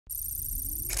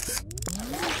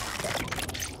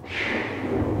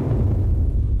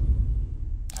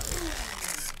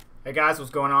Hey guys,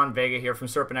 what's going on? Vega here from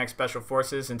SerpentX Special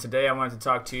Forces, and today I wanted to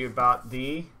talk to you about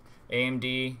the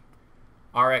AMD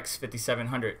RX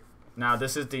 5700. Now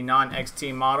this is the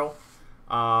non-XT model,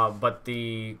 but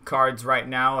the cards right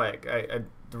now, at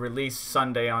the release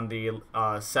Sunday on the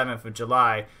 7th of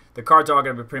July, the cards are all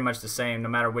going to be pretty much the same no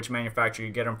matter which manufacturer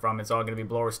you get them from. It's all going to be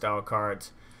blower style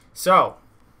cards. So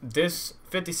this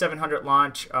 5700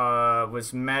 launch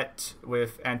was met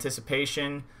with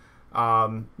anticipation.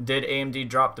 Did AMD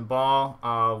drop the ball?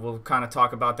 We'll kind of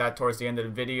talk about that towards the end of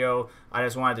the video. I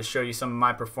just wanted to show you some of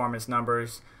my performance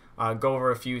numbers, go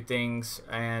over a few things,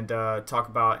 and talk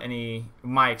about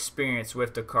my experience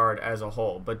with the card as a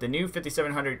whole. But the new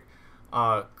 5700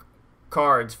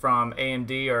 cards from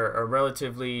AMD are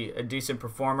relatively decent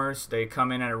performers. They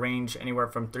come in at a range anywhere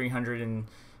from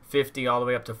 350 all the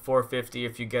way up to 450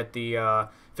 if you get the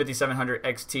 5700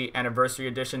 XT Anniversary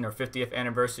Edition or 50th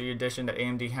Anniversary Edition that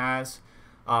AMD has.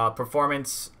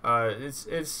 Performance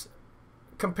is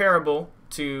comparable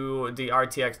to the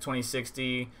RTX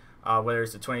 2060, whether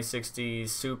it's the 2060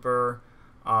 Super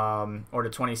or the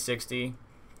 2060,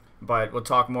 but we'll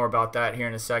talk more about that here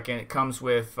in a second. It comes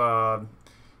with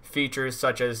features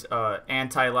such as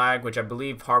anti-lag, which I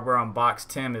believe Hardware Unboxed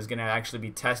Tim is going to actually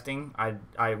be testing.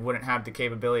 I wouldn't have the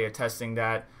capability of testing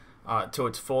that to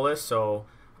its fullest, so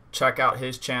check out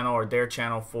his channel or their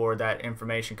channel for that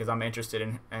information, because I'm interested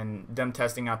in them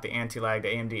testing out the anti-lag, the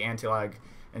AMD anti-lag,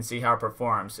 and see how it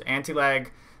performs.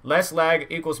 Anti-lag, less lag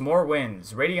equals more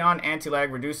wins. Radeon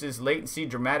anti-lag reduces latency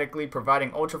dramatically,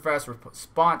 providing ultra-fast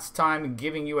response time,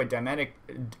 giving you a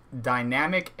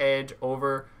dynamic edge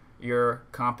over your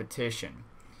competition.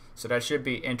 So that should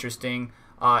be interesting.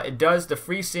 It does, the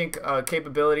FreeSync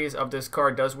capabilities of this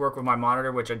card does work with my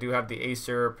monitor, which I do have the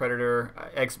Acer Predator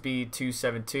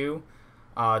XB272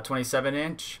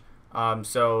 27-inch.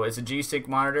 So it's a G.skill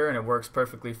monitor, and it works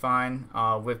perfectly fine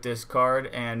with this card.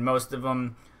 And most of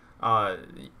them,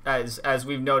 as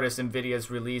we've noticed,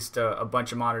 Nvidia's released a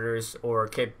bunch of monitors or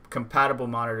compatible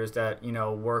monitors that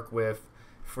work with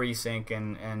FreeSync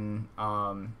and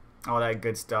all that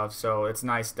good stuff. So it's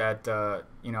nice that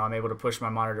I'm able to push my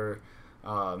monitor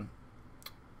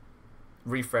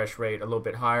refresh rate a little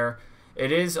bit higher.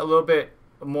 It is a little bit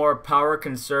more power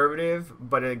conservative,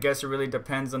 but I guess it really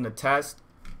depends on the test.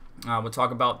 We'll talk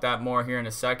about that more here in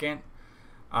a second.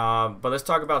 But let's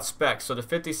talk about specs. So the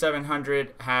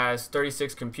 5700 has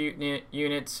 36 compute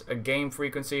units, a game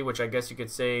frequency, which I guess you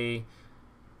could say,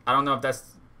 I don't know if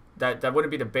that wouldn't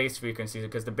be the base frequency,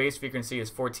 because the base frequency is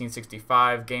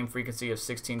 1465, game frequency of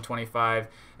 1625,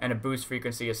 and a boost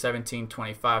frequency of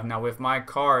 1725. Now with my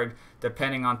card,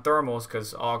 depending on thermals,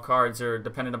 because all cards are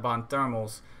dependent upon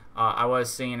thermals, I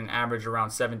was seeing an average around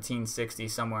 1760,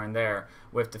 somewhere in there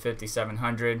with the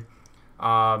 5700.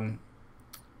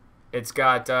 It's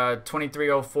got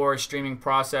 2304 streaming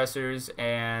processors,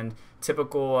 and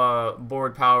typical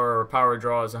board power or power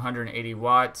draw is 180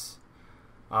 watts.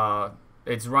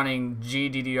 It's running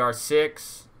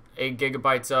GDDR6, 8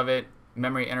 gigabytes of it,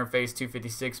 memory interface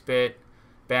 256-bit,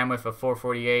 bandwidth of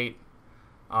 448,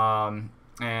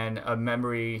 and a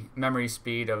memory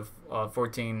speed of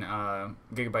 14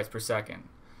 gigabytes per second.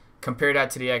 Compare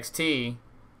that to the XT,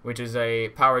 which is a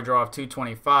power draw of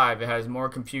 225. It has more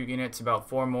compute units, about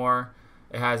 4 more.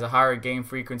 It has a higher game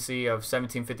frequency of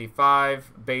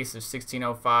 1755, base of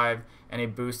 1605, and a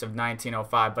boost of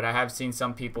 1905. But I have seen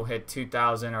some people hit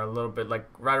 2000 or a little bit, like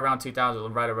right around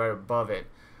 2000, right above it.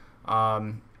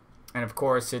 And of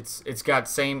course, it's got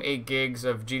same 8 gigs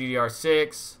of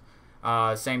GDDR6,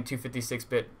 same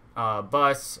 256-bit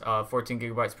bus, 14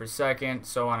 gigabytes per second,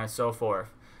 so on and so forth.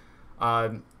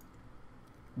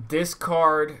 This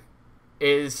card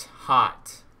is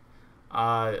hot.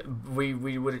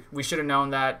 We should have known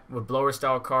that with blower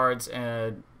style cards,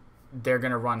 they're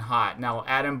gonna run hot. Now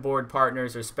add-in board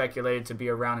partners are speculated to be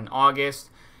around in August,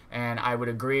 and I would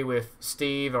agree with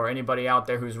Steve or anybody out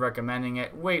there who's recommending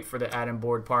it. Wait for the add-in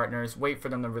board partners. Wait for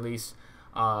them to release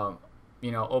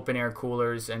open air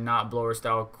coolers and not blower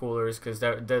style coolers, because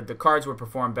the cards would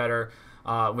perform better.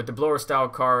 With the blower style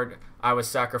card, I was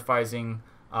sacrificing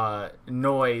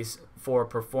noise for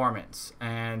performance.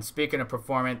 And speaking of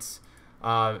performance,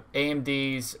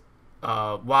 AMD's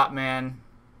Wattman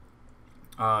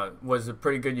was a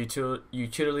pretty good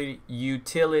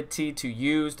utility to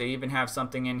use. They even have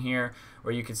something in here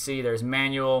where you can see there's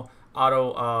manual,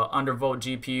 auto undervolt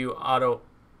GPU, auto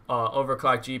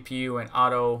overclock GPU, and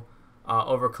auto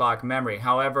overclock memory.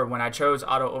 However, when I chose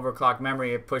auto overclock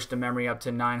memory, it pushed the memory up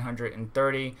to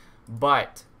 930,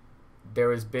 but there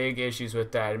was big issues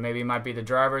with that. Maybe it might be the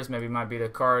drivers, maybe it might be the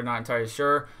card, not entirely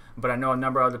sure, but I know a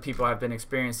number of other people have been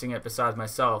experiencing it besides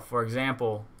myself. For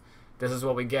example, this is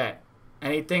what we get.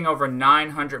 Anything over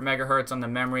 900 megahertz on the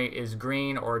memory is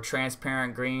green or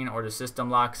transparent green, or the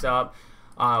system locks up.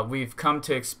 We've come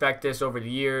to expect this over the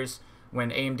years.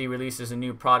 When AMD releases a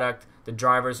new product, the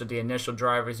drivers or the initial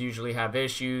drivers usually have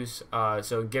issues,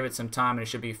 so give it some time and it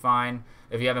should be fine.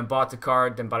 If you haven't bought the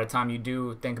card, then by the time you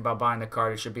do think about buying the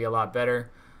card, it should be a lot better.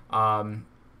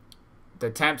 The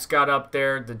temps got up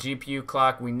there. The GPU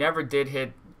clock, we never did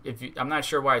hit. I'm not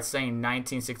sure why it's saying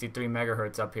 1963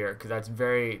 megahertz up here, because that's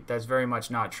very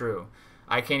much not true.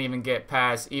 I can't even get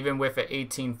past, even with an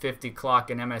 1850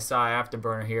 clock and MSI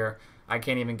afterburner here, I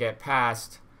can't even get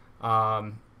past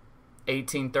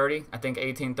 1830. I think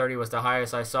 1830 was the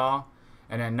highest I saw,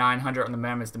 and then 900 on the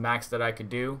mem is the max that I could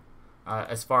do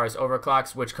as far as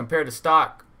overclocks, which compared to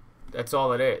stock, that's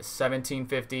all it is.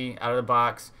 1750 out of the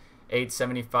box,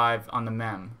 875 on the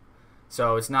mem.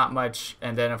 So it's not much.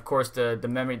 And then of course the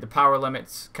memory, the power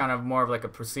limit's kind of more of like a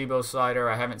placebo slider.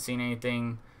 I haven't seen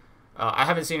anything. I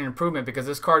haven't seen an improvement because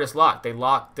this card is locked. They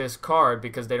locked this card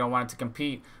because they don't want it to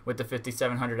compete with the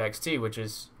 5700 XT, which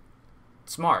is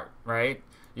smart, right?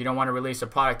 You don't want to release a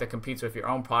product that competes with your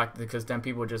own product, because then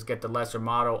people just get the lesser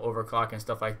model, overclock and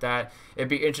stuff like that. It'd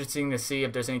be interesting to see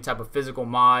if there's any type of physical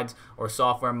mods or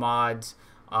software mods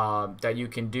that you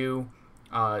can do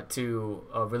to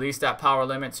release that power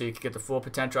limit so you can get the full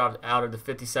potential out of the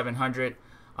 5700.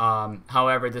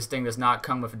 However, this thing does not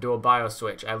come with a dual BIOS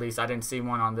switch. At least I didn't see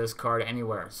one on this card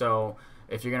anywhere. So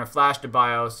if you're going to flash the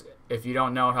BIOS, if you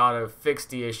don't know how to fix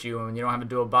the issue and you don't have a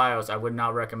dual BIOS, I would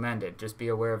not recommend it. Just be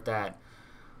aware of that.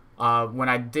 When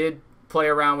I did play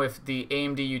around with the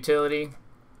AMD utility,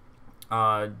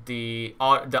 the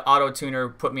auto tuner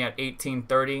put me at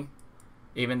 1830,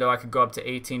 even though I could go up to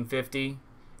 1850.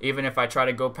 Even if I try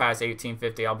to go past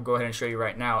 1850, I'll go ahead and show you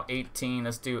right now.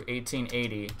 Let's do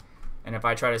 1880, and if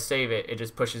I try to save it, it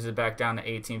just pushes it back down to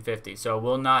 1850. So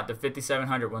the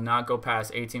 5700 will not go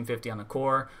past 1850 on the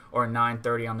core or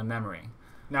 930 on the memory.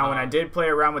 Now, when I did play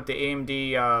around with the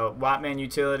AMD Wattman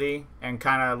utility and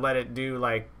kind of let it do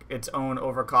like its own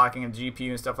overclocking of GPU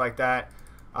and stuff like that,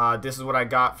 this is what I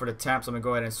got for the temps. I'm gonna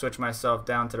go ahead and switch myself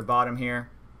down to the bottom here.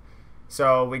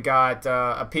 So we got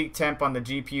a peak temp on the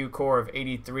GPU core of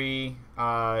 83.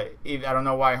 I don't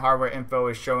know why hardware info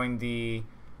is showing the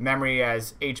memory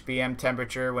as HBM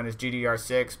temperature when it's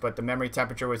GDR6, but the memory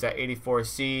temperature was at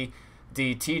 84C.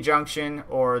 The T-junction,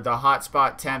 or the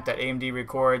hotspot temp that AMD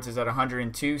records, is at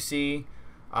 102C,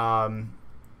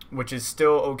 which is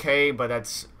still okay, but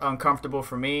that's uncomfortable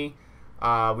for me.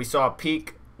 We saw a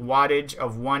peak wattage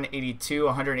of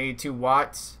 182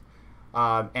 watts.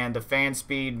 And the fan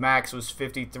speed max was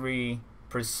 53%,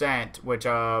 which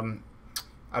I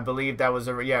believe that was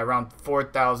around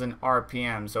 4,000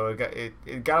 RPM. So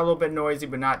it got a little bit noisy,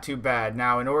 but not too bad.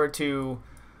 Now, in order to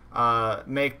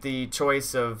make the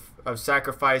choice of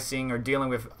sacrificing or dealing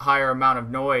with higher amount of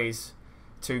noise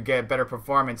to get better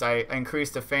performance, I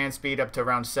increased the fan speed up to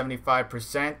around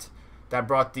 75%. That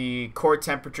brought the core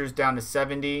temperatures down to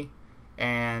 70,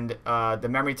 and the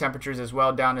memory temperatures as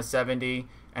well down to 70.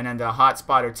 And then the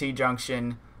hotspot or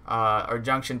T-junction or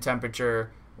junction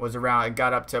temperature was around, it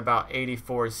got up to about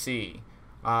 84C.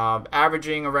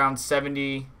 Averaging around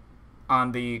 70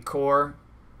 on the core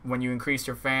when you increase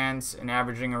your fans, and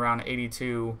averaging around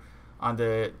 82 on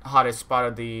the hottest spot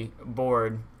of the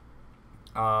board.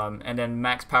 And then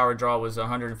max power draw was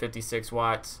 156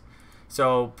 watts.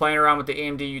 So playing around with the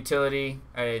AMD utility,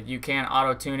 you can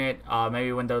auto-tune it.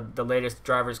 Maybe when the latest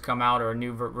drivers come out, or a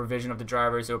new revision of the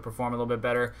drivers, it will perform a little bit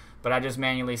better. But I just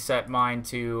manually set mine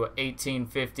to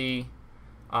 1850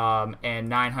 and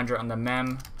 900 on the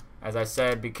mem. As I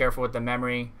said, be careful with the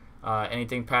memory.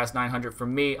 Anything past 900 for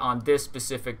me on this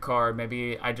specific card,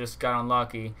 maybe I just got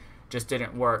unlucky, just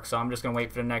didn't work. So I'm just going to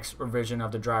wait for the next revision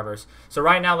of the drivers. So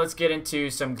right now, let's get into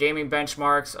some gaming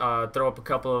benchmarks, throw up a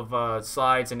couple of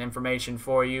slides and information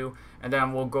for you, and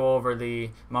then we'll go over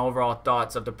my overall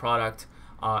thoughts of the product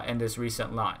in this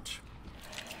recent launch.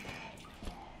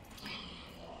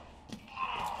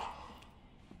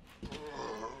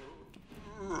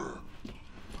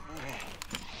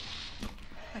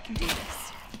 I can do this.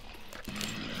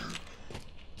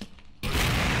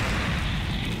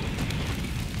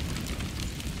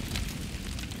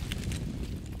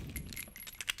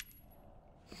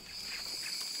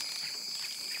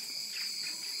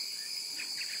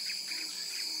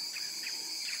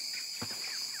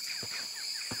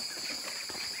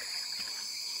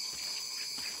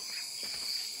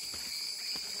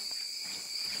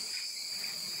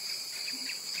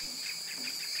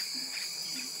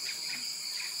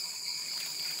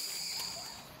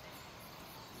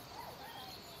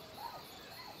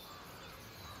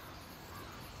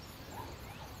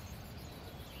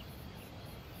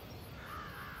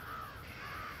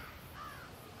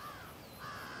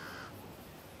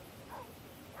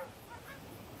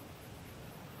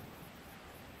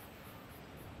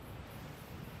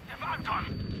 auf Anton!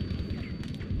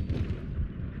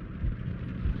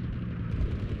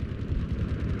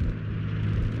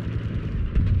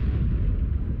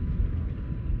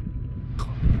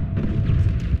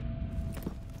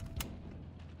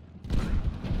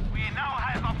 We now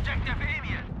have objective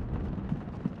Emil.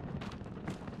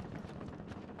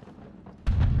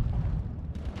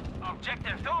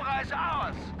 Objective Thora is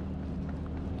ours.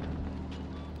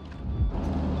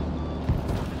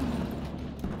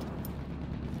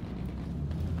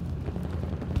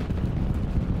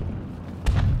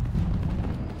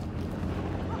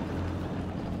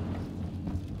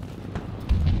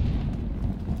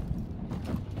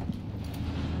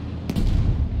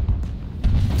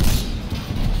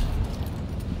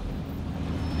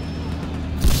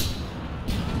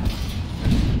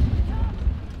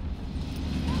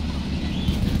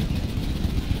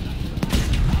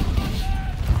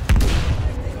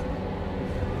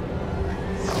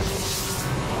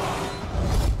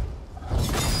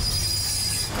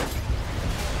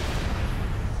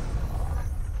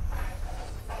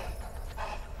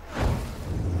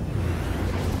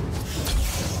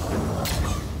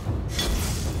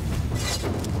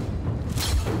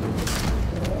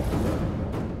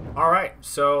 Alright,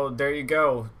 so there you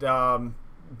go.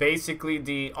 Basically,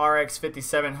 the RX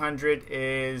 5700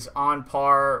 is on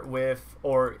par with,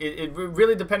 or it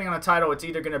really, depending on the title, it's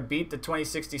either going to beat the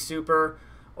 2060 Super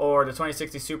or the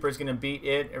 2060 Super is going to beat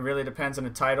it. It really depends on the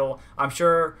title. I'm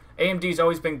sure AMD's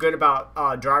always been good about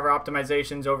driver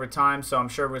optimizations over time, so I'm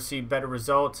sure we'll see better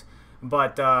results.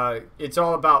 But it's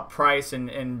all about price,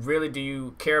 and really, do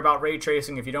you care about ray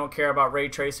tracing? If you don't care about ray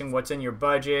tracing, what's in your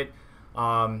budget?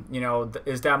 You know,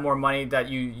 is that more money that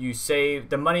you save?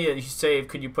 The money that you save,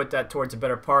 could you put that towards a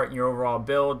better part in your overall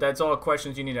build? That's all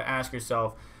questions you need to ask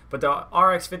yourself. But the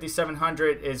RX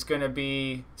 5700 is going to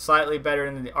be slightly better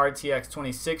than the RTX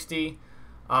 2060,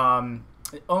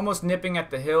 almost nipping at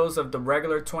the heels of the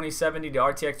regular 2070, the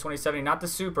RTX 2070, not the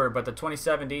Super, but the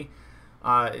 2070.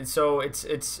 And so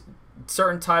it's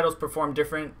certain titles perform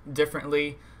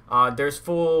differently. There's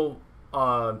full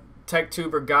tech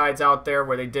tuber guides out there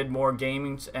where they did more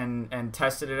gamings and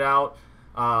tested it out,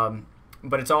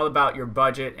 but it's all about your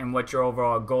budget and what your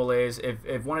overall goal is.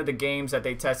 If one of the games that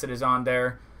they tested is on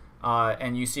there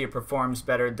and you see it performs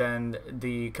better than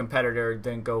the competitor,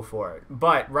 then go for it.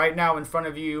 But right now in front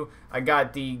of you, I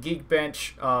got the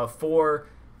Geekbench 4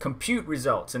 compute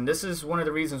results, and this is one of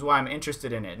the reasons why I'm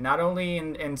interested in it. Not only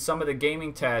in some of the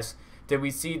gaming tests did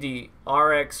we see the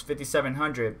RX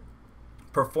 5700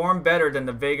 performed better than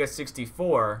the Vega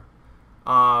 64,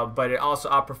 but it also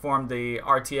outperformed the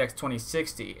RTX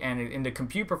 2060. And in the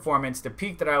compute performance, the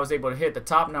peak that I was able to hit, the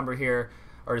top number here,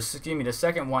 or excuse me, the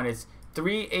second one is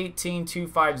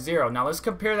 318,250. Now let's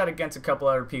compare that against a couple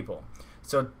other people.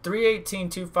 So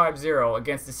 318,250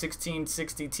 against the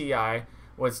 1660 Ti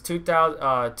was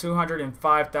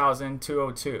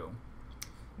 205,202.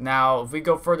 Now if we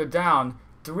go further down,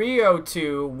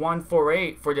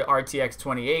 302,148 for the RTX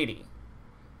 2080.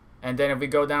 And then if we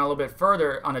go down a little bit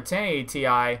further on the 1080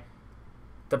 Ti,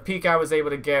 the peak I was able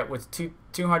to get was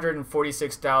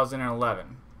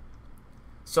 246,011.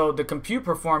 So the compute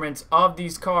performance of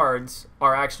these cards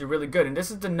are actually really good. And this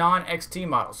is the non-XT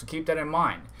model, so keep that in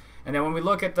mind. And then when we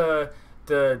look at the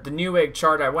Newegg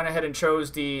chart, I went ahead and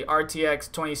chose the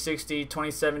RTX 2060,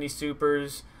 2070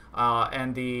 Supers,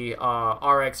 and the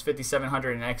RX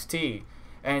 5700 and XT.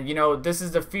 And you know, this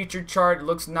is the featured chart. It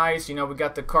looks nice. You know, we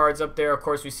got the cards up there. Of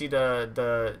course, we see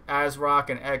the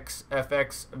Asrock and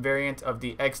XFX variant of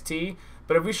the XT.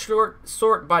 But if we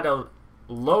sort by the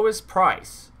lowest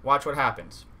price, watch what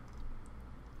happens.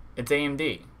 It's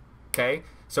AMD. Okay,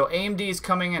 so AMD is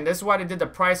coming in. This is why they did the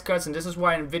price cuts, and this is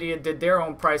why Nvidia did their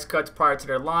own price cuts prior to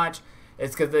their launch.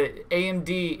 It's because the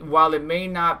AMD, while it may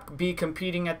not be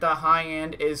competing at the high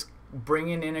end, is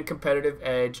bringing in a competitive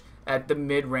edge at the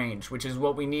mid-range, which is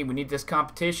what we need. We need this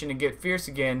competition to get fierce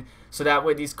again, so that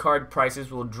way these card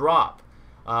prices will drop.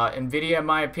 Nvidia, in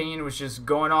my opinion, was just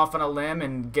going off on a limb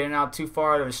and getting out too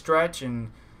far out of a stretch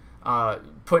and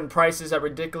putting prices at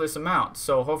ridiculous amounts.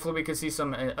 So hopefully we can see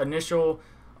some initial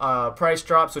price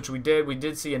drops, which we did. We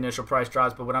did see initial price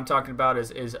drops, but what I'm talking about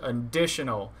is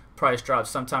additional price drops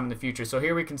sometime in the future. So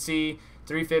here we can see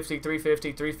 350,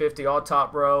 350, 350, all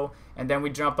top row, and then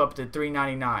we jump up to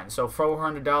 399. So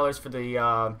 $400 for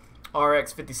the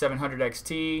RX 5700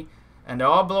 XT, and they're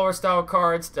all blower style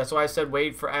cards. That's why I said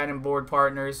wait for add-in board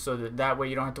partners, so that way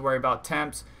you don't have to worry about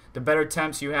temps. The better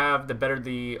temps you have, the better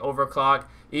the overclock.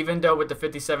 Even though with the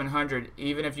 5700,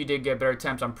 even if you did get better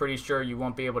temps, I'm pretty sure you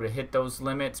won't be able to hit those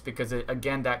limits because,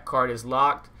 again, that card is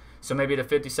locked. So maybe the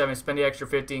 57, spend the extra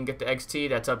 50 and get the XT,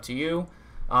 that's up to you.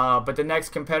 But the next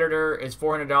competitor is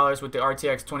 $400 with the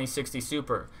RTX 2060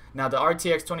 Super. Now the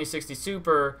RTX 2060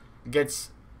 Super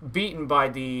gets beaten by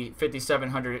the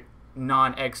 5700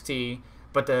 non-XT,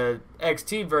 but the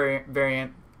XT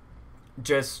variant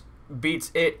just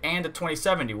beats it and the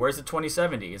 2070. Where's the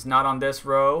 2070? It's not on this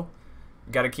row.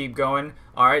 Got to keep going.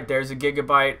 All right, there's a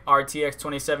Gigabyte RTX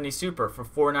 2070 Super for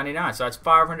 $499. So that's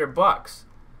 $500.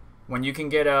 When you can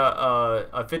get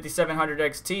a 5700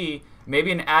 XT,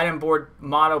 maybe an add-in board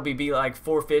model be like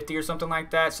 $450 or something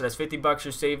like that. So that's $50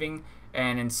 you're saving.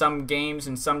 And in some games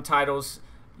and some titles,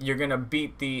 you're gonna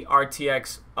beat the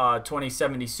RTX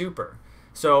 2070 Super.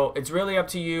 So it's really up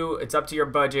to you. It's up to your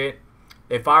budget.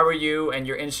 If I were you and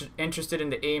you're interested in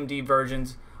the AMD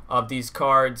versions of these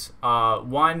cards,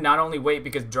 one, not only wait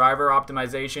because driver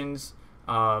optimizations,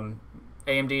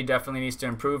 AMD definitely needs to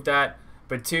improve that,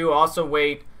 but two, also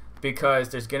wait because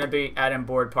there's going to be add-in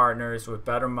board partners with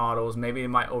better models. Maybe it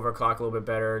might overclock a little bit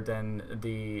better than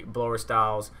the blower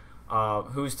styles.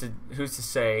 Who's to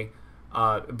say?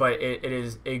 But it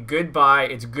is a good buy.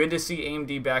 It's good to see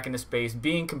AMD back in the space,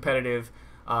 being competitive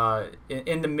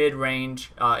in the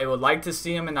mid-range. I would like to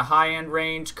see them in the high-end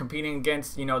range, competing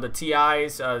against the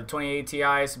TIs, 28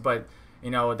 Ti's. But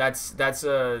that's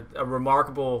a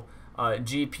remarkable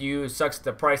GPU. It sucks that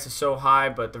the price is so high,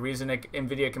 but the reason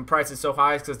Nvidia can price it so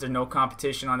high is because there's no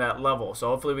competition on that level. So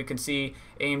hopefully we can see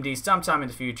AMD sometime in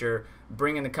the future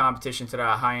bringing the competition to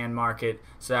that high-end market,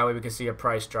 so that way we can see a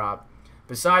price drop.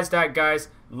 Besides that, guys,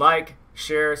 like,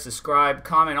 share, subscribe,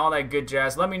 comment, all that good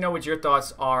jazz. Let me know what your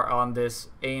thoughts are on this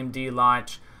AMD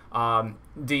launch.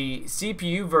 The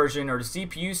CPU version, or the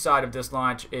CPU side of this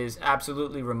launch, is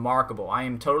absolutely remarkable. I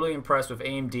am totally impressed with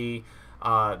AMD.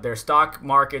 Their stock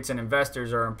markets and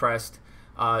investors are impressed.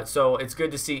 So it's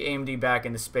good to see AMD back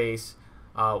in the space.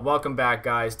 Welcome back,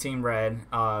 guys. Team Red.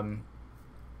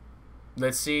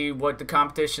 Let's see what the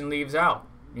competition leaves out.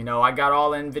 I got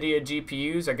all Nvidia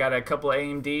GPUs. I got a couple of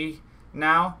AMD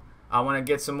now. I want to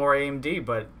get some more AMD,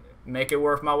 but make it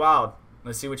worth my while.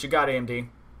 Let's see what you got, AMD.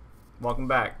 Welcome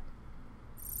back.